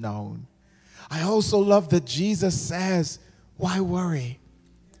requests known. I also love that Jesus says, why worry?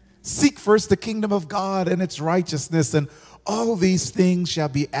 Seek first the kingdom of God and its righteousness, and all these things shall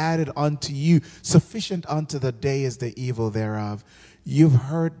be added unto you. Sufficient unto the day is the evil thereof. You've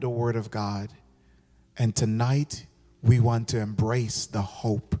heard the word of God, and tonight we want to embrace the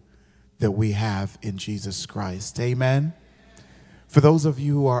hope that we have in Jesus Christ. Amen. For those of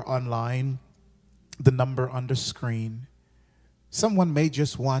you who are online, the number on the screen, someone may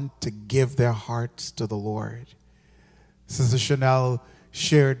just want to give their hearts to the Lord. Sister Chenelle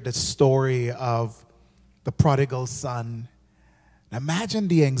shared the story of the prodigal son. Imagine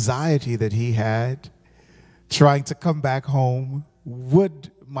the anxiety that he had trying to come back home.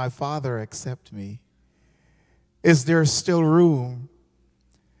 Would my father accept me? Is there still room?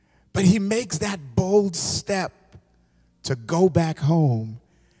 But he makes that bold step to go back home,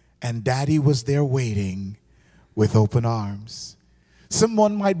 and Daddy was there waiting with open arms.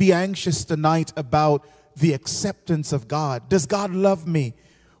 Someone might be anxious tonight about the acceptance of God. Does God love me?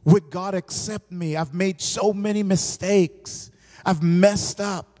 Would God accept me? I've made so many mistakes. I've messed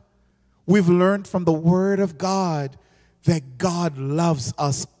up. We've learned from the Word of God that God loves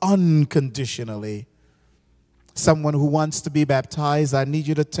us unconditionally. Someone who wants to be baptized, I need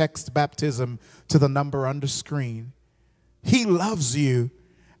you to text baptism to the number on the screen. He loves you,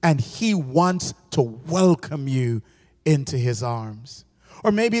 and He wants to welcome you into His arms.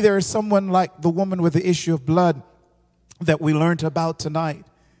 Or maybe there is someone like the woman with the issue of blood that we learned about tonight,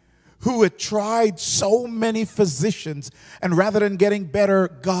 who had tried so many physicians, and rather than getting better,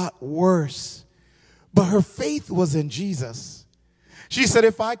 got worse. But her faith was in Jesus. She said,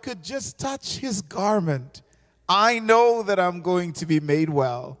 if I could just touch His garment, I know that I'm going to be made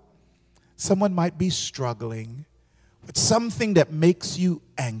well. Someone might be struggling with something that makes you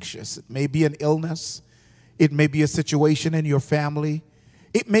anxious. It may be an illness. It may be a situation in your family.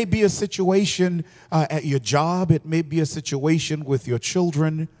 It may be a situation at your job. It may be a situation with your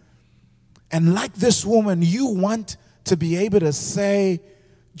children. And like this woman, you want to be able to say,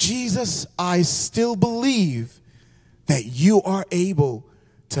 Jesus, I still believe that you are able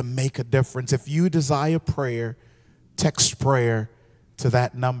to make a difference. If you desire prayer, text prayer to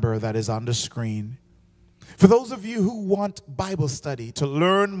that number that is on the screen. For those of you who want Bible study, to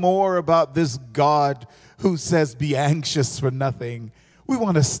learn more about this God who says be anxious for nothing, we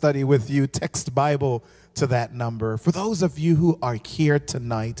want to study with you. Text Bible to that number. For those of you who are here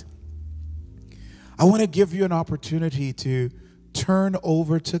tonight, I want to give you an opportunity to turn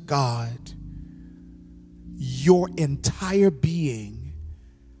over to God your entire being,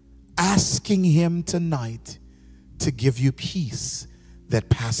 asking Him tonight to give you peace that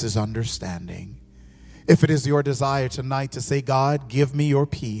passes understanding. If it is your desire tonight to say, God, give me your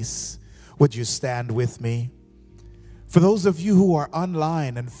peace, would you stand with me? For those of you who are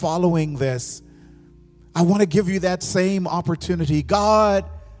online and following this, I want to give you that same opportunity. God,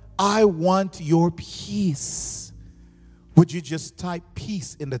 I want your peace. Would you just type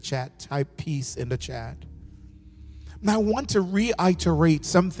peace in the chat? Type peace in the chat. Now, I want to reiterate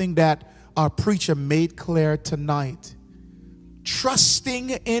something that our preacher made clear tonight. Trusting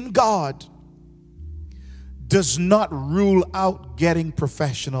in God does not rule out getting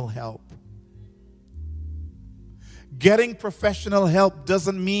professional help. Getting professional help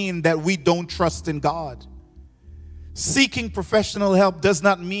doesn't mean that we don't trust in God. Seeking professional help does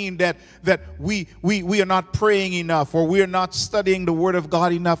not mean that we are not praying enough or we are not studying the Word of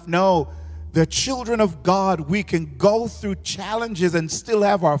God enough. No, the children of God, we can go through challenges and still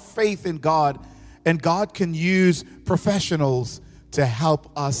have our faith in God, and God can use professionals to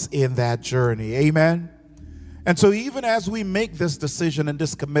help us in that journey. Amen? And so even as we make this decision and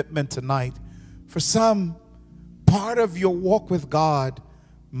this commitment tonight, for some, part of your walk with God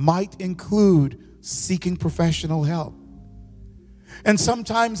might include seeking professional help. And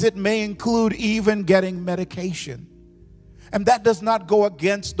sometimes it may include even getting medication. And that does not go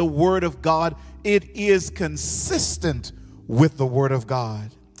against the Word of God. It is consistent with the Word of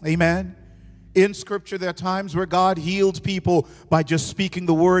God. Amen? In Scripture, there are times where God healed people by just speaking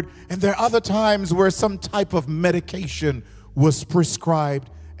the Word, and there are other times where some type of medication was prescribed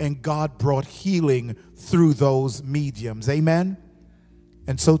and God brought healing through those mediums. Amen?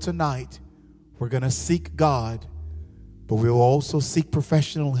 And so tonight, we're going to seek God, but we'll also seek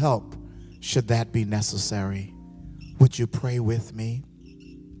professional help should that be necessary. Would you pray with me?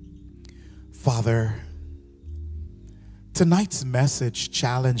 Father, tonight's message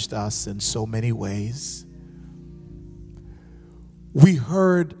challenged us in so many ways. we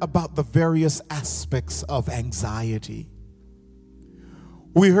heard about the various aspects of anxiety.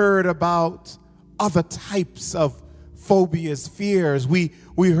 We heard about other types of phobias, fears. We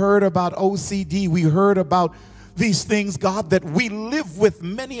heard about OCD. We heard about these things, God, that we live with.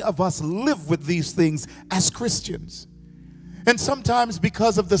 Many of us live with these things as Christians. And sometimes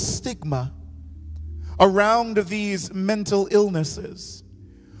because of the stigma around these mental illnesses,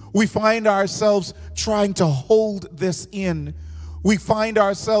 we find ourselves trying to hold this in. We find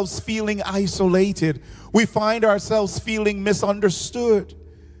ourselves feeling isolated. We find ourselves feeling misunderstood.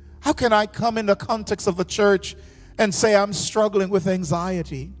 How can I come in the context of the church and say I'm struggling with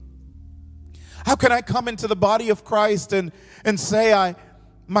anxiety? How can I come into the body of Christ and say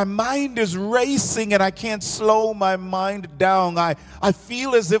my mind is racing and I can't slow my mind down? I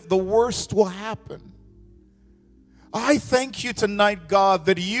feel as if the worst will happen. I thank you tonight, God,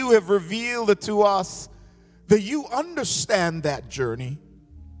 that you have revealed to us that you understand that journey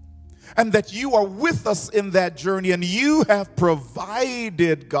and that you are with us in that journey, and you have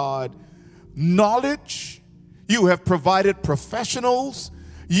provided, God, knowledge. You have provided professionals.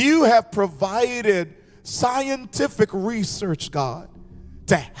 You have provided scientific research, God,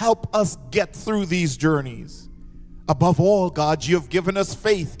 to help us get through these journeys. Above all, God, you have given us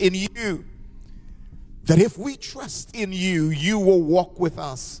faith in you, that if we trust in you, you will walk with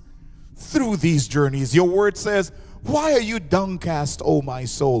us through these journeys. Your word says, why are you downcast, O my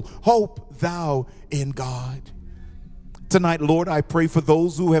soul? Hope thou in God. Tonight, Lord, I pray for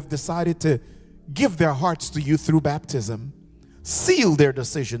those who have decided to give their hearts to you through baptism. Seal their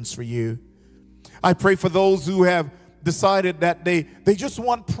decisions for you. I pray for those who have decided that they just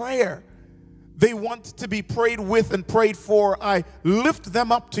want prayer. They want to be prayed with and prayed for. I lift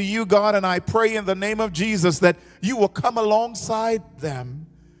them up to you, God, and I pray in the name of Jesus that you will come alongside them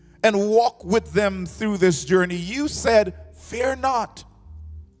and walk with them through this journey. You said, fear not,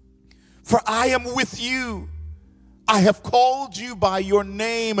 for I am with you. I have called you by your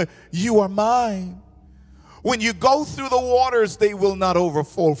name. You are mine. When you go through the waters, they will not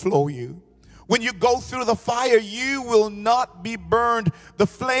overflow you. When you go through the fire, you will not be burned. The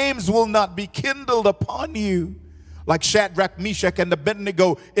flames will not be kindled upon you. Like Shadrach, Meshach, and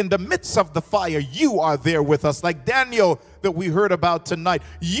Abednego, in the midst of the fire, you are there with us. Like Daniel that we heard about tonight,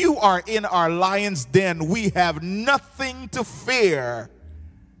 you are in our lion's den. We have nothing to fear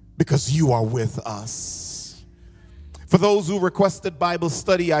because you are with us. For those who requested Bible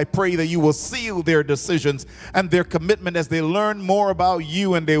study, I pray that you will seal their decisions and their commitment as they learn more about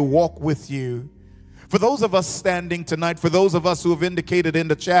you and they walk with you. For those of us standing tonight, for those of us who have indicated in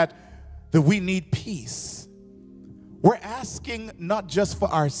the chat that we need peace, we're asking not just for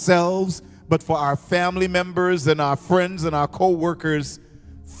ourselves, but for our family members and our friends and our co-workers.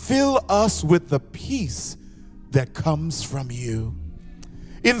 Fill us with the peace that comes from you.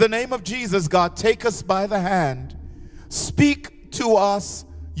 In the name of Jesus, God, take us by the hand. Speak to us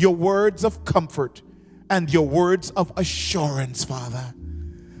your words of comfort and your words of assurance, Father.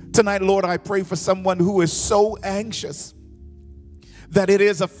 Tonight, Lord, I pray for someone who is so anxious that it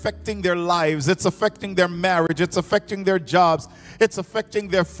is affecting their lives, it's affecting their marriage, it's affecting their jobs, it's affecting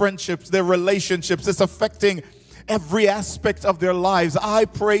their friendships, their relationships, it's affecting every aspect of their lives. I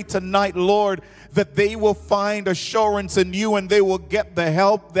pray tonight, Lord, that they will find assurance in you and they will get the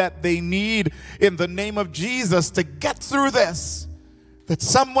help that they need in the name of Jesus to get through this. That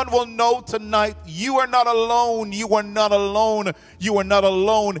someone will know tonight, you are not alone, you are not alone, you are not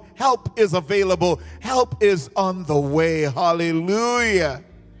alone. Help is available. Help is on the way. Hallelujah.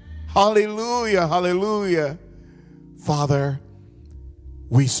 Hallelujah. Hallelujah. Father,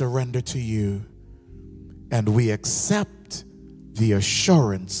 we surrender to you and we accept the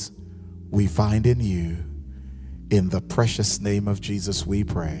assurance we find in you. In the precious name of Jesus we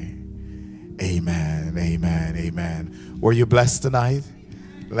pray. Amen, amen, amen. Were you blessed tonight?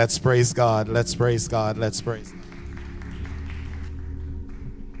 Let's praise God. Let's praise God. Let's praise God.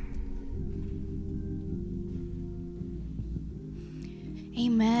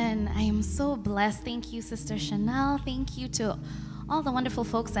 Amen. I am so blessed. Thank you, Sister Chenelle. Thank you to all the wonderful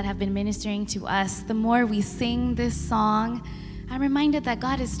folks that have been ministering to us. The more we sing this song, I'm reminded that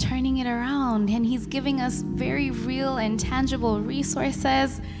God is turning it around and He's giving us very real and tangible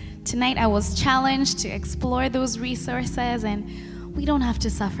resources. Tonight I was challenged to explore those resources, and we don't have to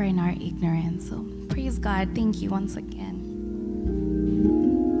suffer in our ignorance. So praise God. Thank you once again.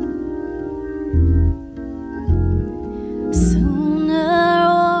 Sooner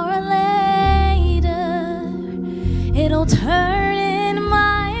or later, it'll turn in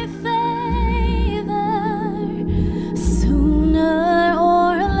my favor. Sooner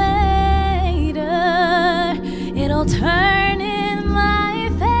or later, it'll turn in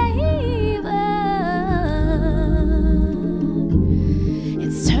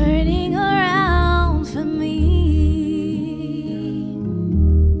turning around for me.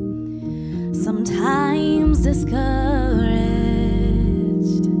 Sometimes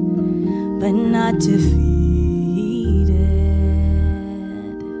discouraged, but not defeated.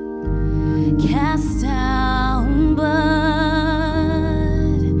 Cast down, but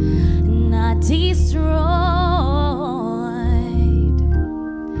not destroyed.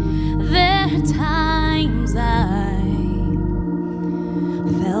 There are times I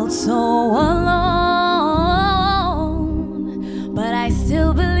felt so alone, but I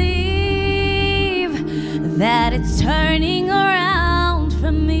still believe that it's turning around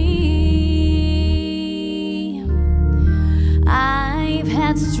for me. I've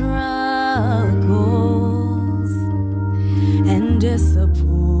had struggles and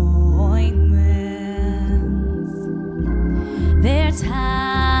disappointments. There are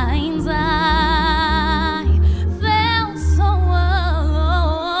times I felt so alone.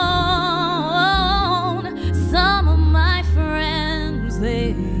 Some of my friends,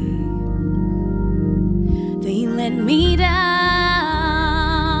 they let me down,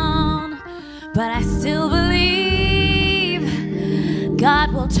 but I still believe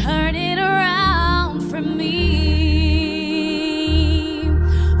God will turn it around for me,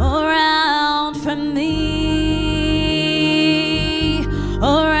 around for me,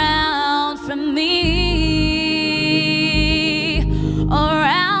 around for me,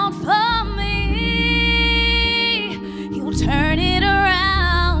 around for me. He'll turn it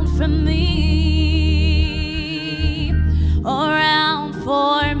around for me, around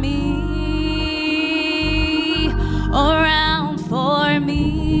for me, around for me,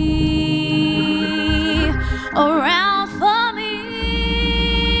 around for me.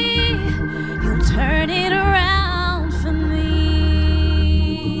 He'll turn it around for me.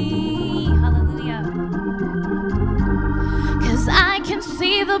 Hallelujah. 'Cause I can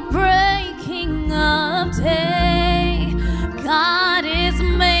see the breaking of day. God is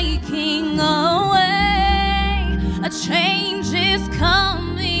making a way. A change is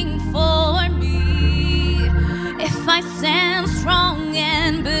coming for me. If I stand strong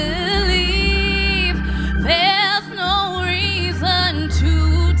and believe, there's no reason to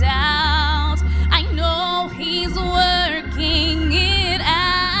doubt. I know He's working it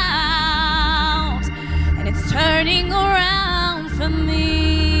out, and it's turning around for me,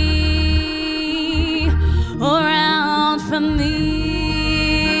 around for me,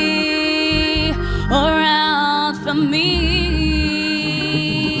 around for me,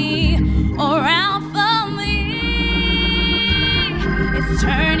 around for me. It's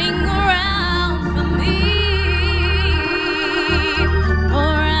turning around for me,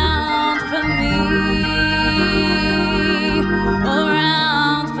 around for me,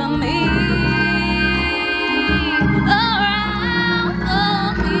 around for me, around for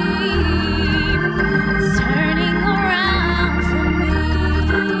me. It's turning around for me.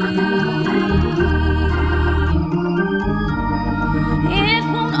 It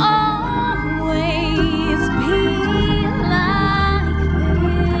won't always be like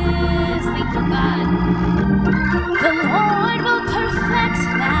this. Thank you, God. The Lord will perfect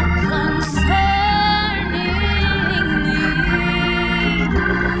that concerning me,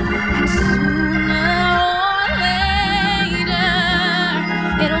 and sooner or later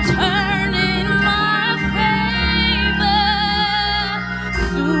it'll turn in my favor.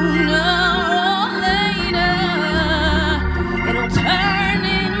 Sooner or later it'll turn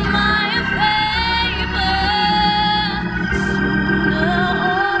in my favor. Sooner or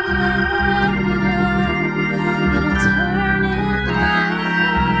later it'll turn in my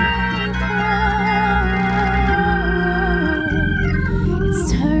favor.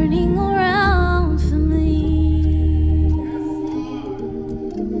 It's turning around for me.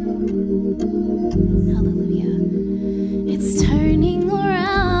 Hallelujah. It's turning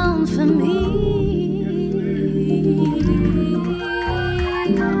around for me.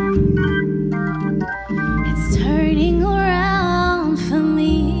 It's turning around for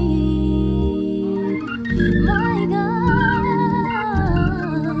me. My God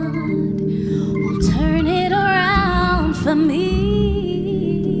will turn it around for me.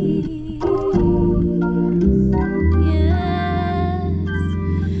 Yes,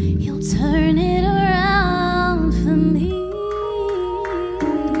 He'll turn it around for me.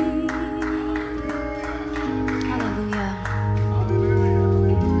 Hallelujah.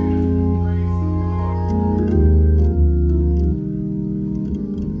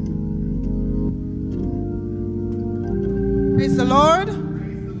 Praise the Lord.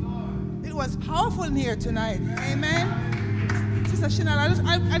 It was powerful in here tonight. Amen. Sister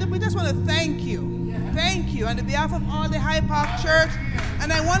Chenelle, we just want to thank you. Thank you on behalf of all the Hyde Park Church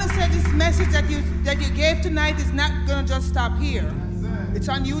And I want to say this message that you gave tonight is not going to just stop here. It's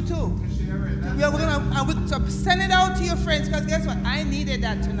on YouTube. We're going to send it out to your friends, because guess what? I needed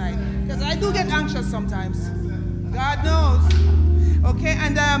that tonight. Because I do get anxious sometimes. God knows. Okay,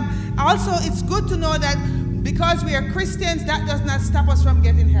 and also it's good to know that because we are Christians, that does not stop us from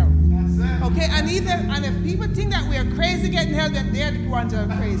getting help. Okay, and if people think that we are crazy getting help, then they're the ones that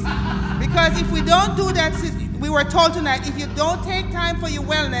are crazy. Because if we don't do that, we were told tonight, if you don't take time for your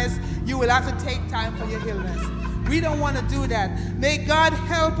wellness, you will have to take time for your illness. We don't want to do that. May God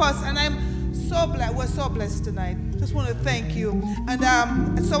help us, and I'm so blessed. We're so blessed tonight. Just want to thank you.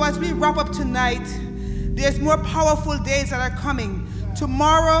 And so as we wrap up tonight, there's more powerful days that are coming.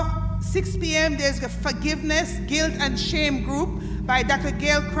 Tomorrow, 6 p.m., there's a Forgiveness, Guilt, and Shame group by Dr.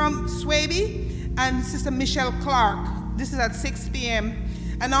 Gail Crum-Swaby and Sister Michelle Clark. This is at 6 p.m.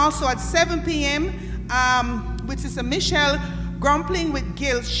 And also at 7 p.m., with Sister Michelle, Grumbling with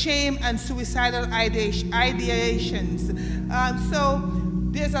Guilt, Shame, and Suicidal Ideations. So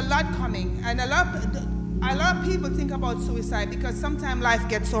there's a lot coming. And a lot of people think about suicide because sometimes life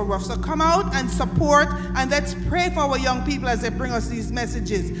gets so rough. So come out and support, and let's pray for our young people as they bring us these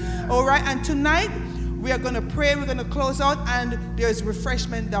messages. All right, and tonight we are going to pray, we're going to close out, and there's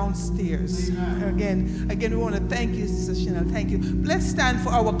refreshment downstairs. Again, we want to thank you, Sister Chenelle. Thank you. Let's stand for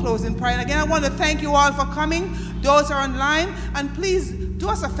our closing prayer. And again, I want to thank you all for coming, those who are online, and please do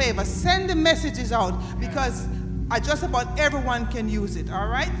us a favor, send the messages out, because just about everyone can use it. All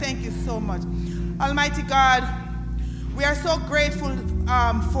right, thank you so much. Almighty God, we are so grateful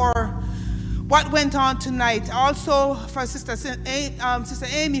for what went on tonight. Also for Sister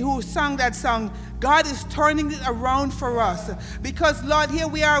Amy, who sang that song. God is turning it around for us, because Lord, here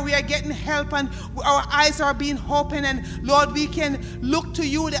we are getting help, and our eyes are being opened, and Lord, we can look to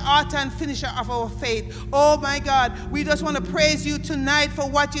you, the author and finisher of our faith. Oh my God, we just want to praise you tonight for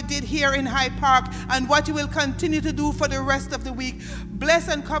what you did here in Hyde Park and what you will continue to do for the rest of the week. Bless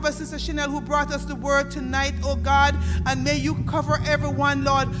and cover Sister Chenelle, who brought us the word tonight, oh God, and may you cover everyone,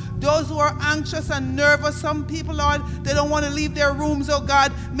 Lord, those who are anxious and nervous. Some people, Lord, they don't want to leave their rooms, oh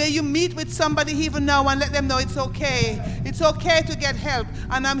God. May you meet with somebody even now and let them know it's okay. It's okay to get help,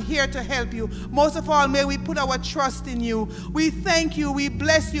 and I'm here to help you. Most of all, may we put our trust in you. We thank you, we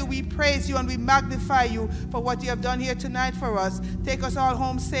bless you, we praise you, and we magnify you for what you have done here tonight for us. Take us all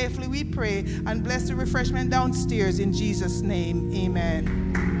home safely, we pray, and bless the refreshment downstairs in Jesus' name. Amen.